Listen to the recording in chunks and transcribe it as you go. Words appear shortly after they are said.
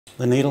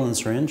The needle and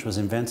syringe was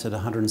invented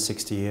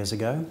 160 years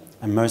ago,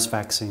 and most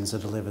vaccines are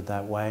delivered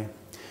that way.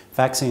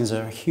 Vaccines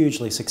are a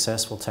hugely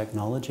successful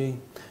technology.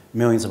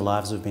 Millions of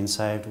lives have been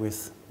saved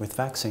with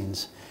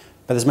vaccines.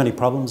 But there's many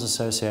problems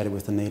associated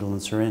with the needle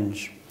and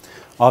syringe.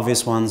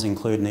 Obvious ones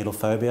include needle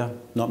phobia.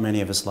 Not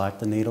many of us like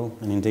the needle,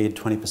 and indeed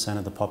 20%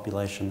 of the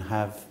population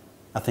have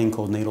a thing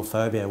called needle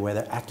phobia, where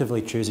they're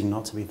actively choosing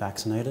not to be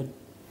vaccinated.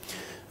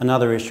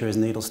 Another issue is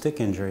needle stick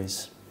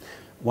injuries.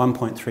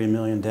 1.3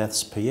 million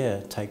deaths per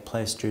year take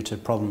place due to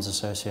problems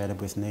associated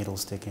with needle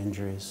stick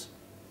injuries.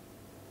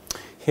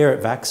 Here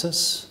at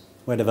Vaxxas,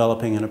 we're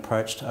developing an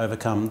approach to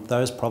overcome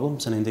those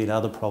problems and indeed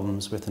other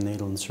problems with the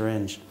needle and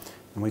syringe,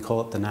 and we call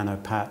it the nano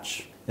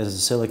patch. It is a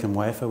silicon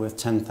wafer with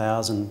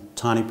 10,000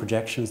 tiny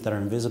projections that are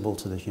invisible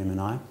to the human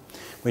eye.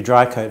 We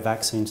dry coat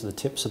vaccine to the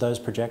tips of those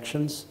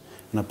projections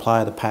and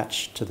apply the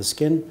patch to the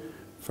skin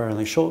for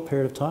only a short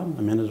period of time,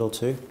 a minute or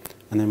two,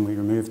 and then we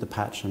remove the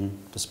patch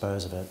and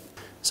dispose of it.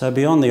 So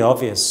beyond the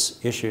obvious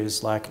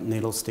issues like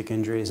needle stick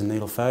injuries and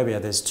needle phobia,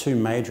 there's two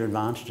major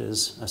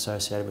advantages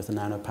associated with the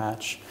nano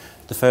patch.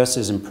 The first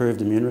is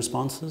improved immune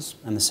responses,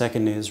 and the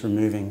second is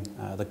removing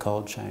the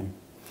cold chain.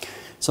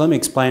 So let me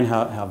explain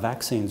how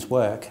vaccines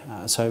work.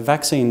 So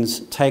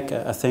vaccines take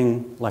a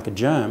thing like a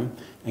germ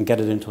and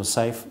get it into a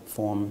safe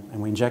form,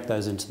 and we inject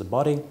those into the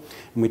body,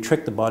 and we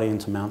trick the body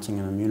into mounting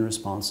an immune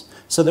response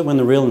so that when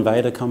the real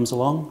invader comes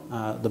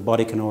along, the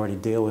body can already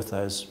deal with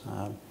those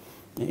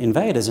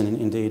invaders and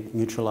indeed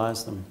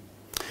neutralise them.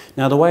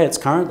 Now the way it's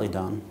currently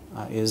done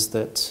is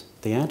that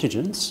the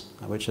antigens,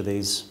 which are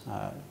these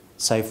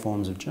safe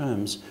forms of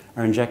germs,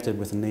 are injected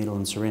with a needle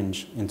and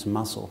syringe into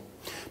muscle.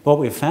 But what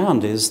we've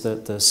found is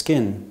that the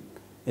skin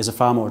is a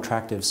far more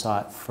attractive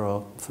site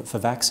for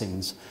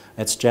vaccines.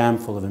 It's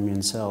jammed full of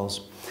immune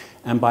cells.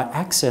 And by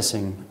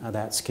accessing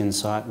that skin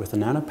site with a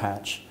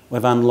nanopatch,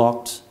 we've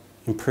unlocked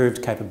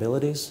improved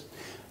capabilities.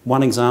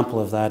 One example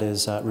of that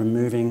is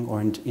removing, or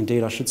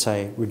indeed I should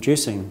say,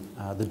 reducing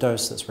the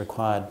dose that's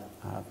required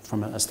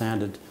from a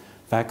standard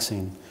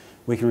vaccine.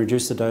 We can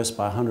reduce the dose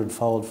by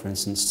 100-fold, for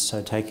instance,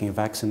 so taking a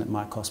vaccine that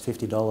might cost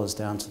 $50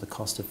 down to the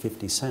cost of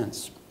 50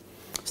 cents.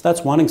 So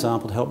that's one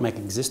example to help make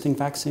existing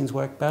vaccines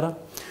work better.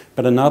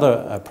 But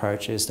another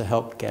approach is to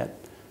help get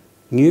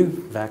new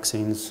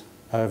vaccines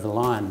over the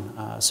line.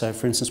 So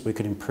for instance, we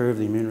could improve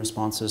the immune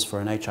responses for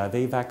an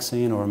HIV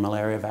vaccine or a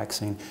malaria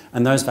vaccine,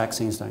 and those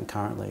vaccines don't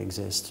currently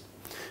exist.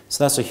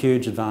 So that's a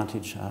huge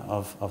advantage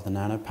of the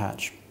nano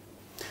patch.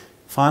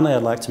 Finally,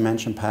 I'd like to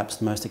mention perhaps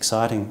the most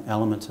exciting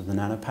element of the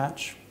nano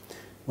patch.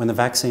 When the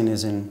vaccine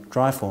is in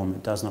dry form,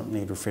 it does not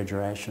need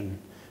refrigeration.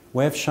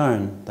 We've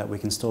shown that we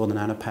can store the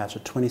nano patch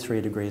at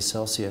 23 degrees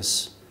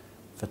Celsius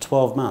for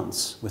 12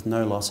 months with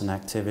no loss in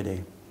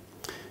activity.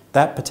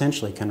 That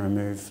potentially can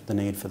remove the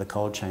need for the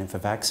cold chain for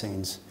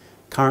vaccines.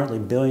 Currently,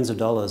 billions of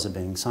dollars are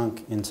being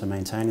sunk into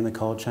maintaining the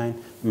cold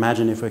chain.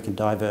 Imagine if we could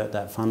divert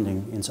that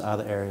funding into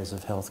other areas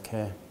of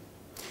healthcare.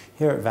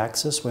 Here at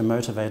Vaxxas, we're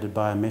motivated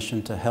by a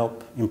mission to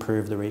help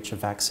improve the reach of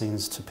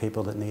vaccines to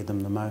people that need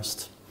them the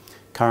most.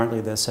 Currently,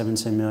 there's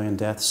 17 million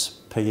deaths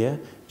per year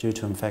due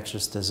to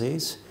infectious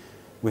disease.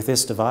 With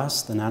this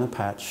device, the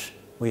nanopatch,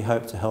 we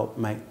hope to help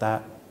make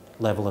that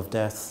level of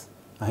death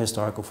a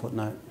historical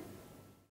footnote.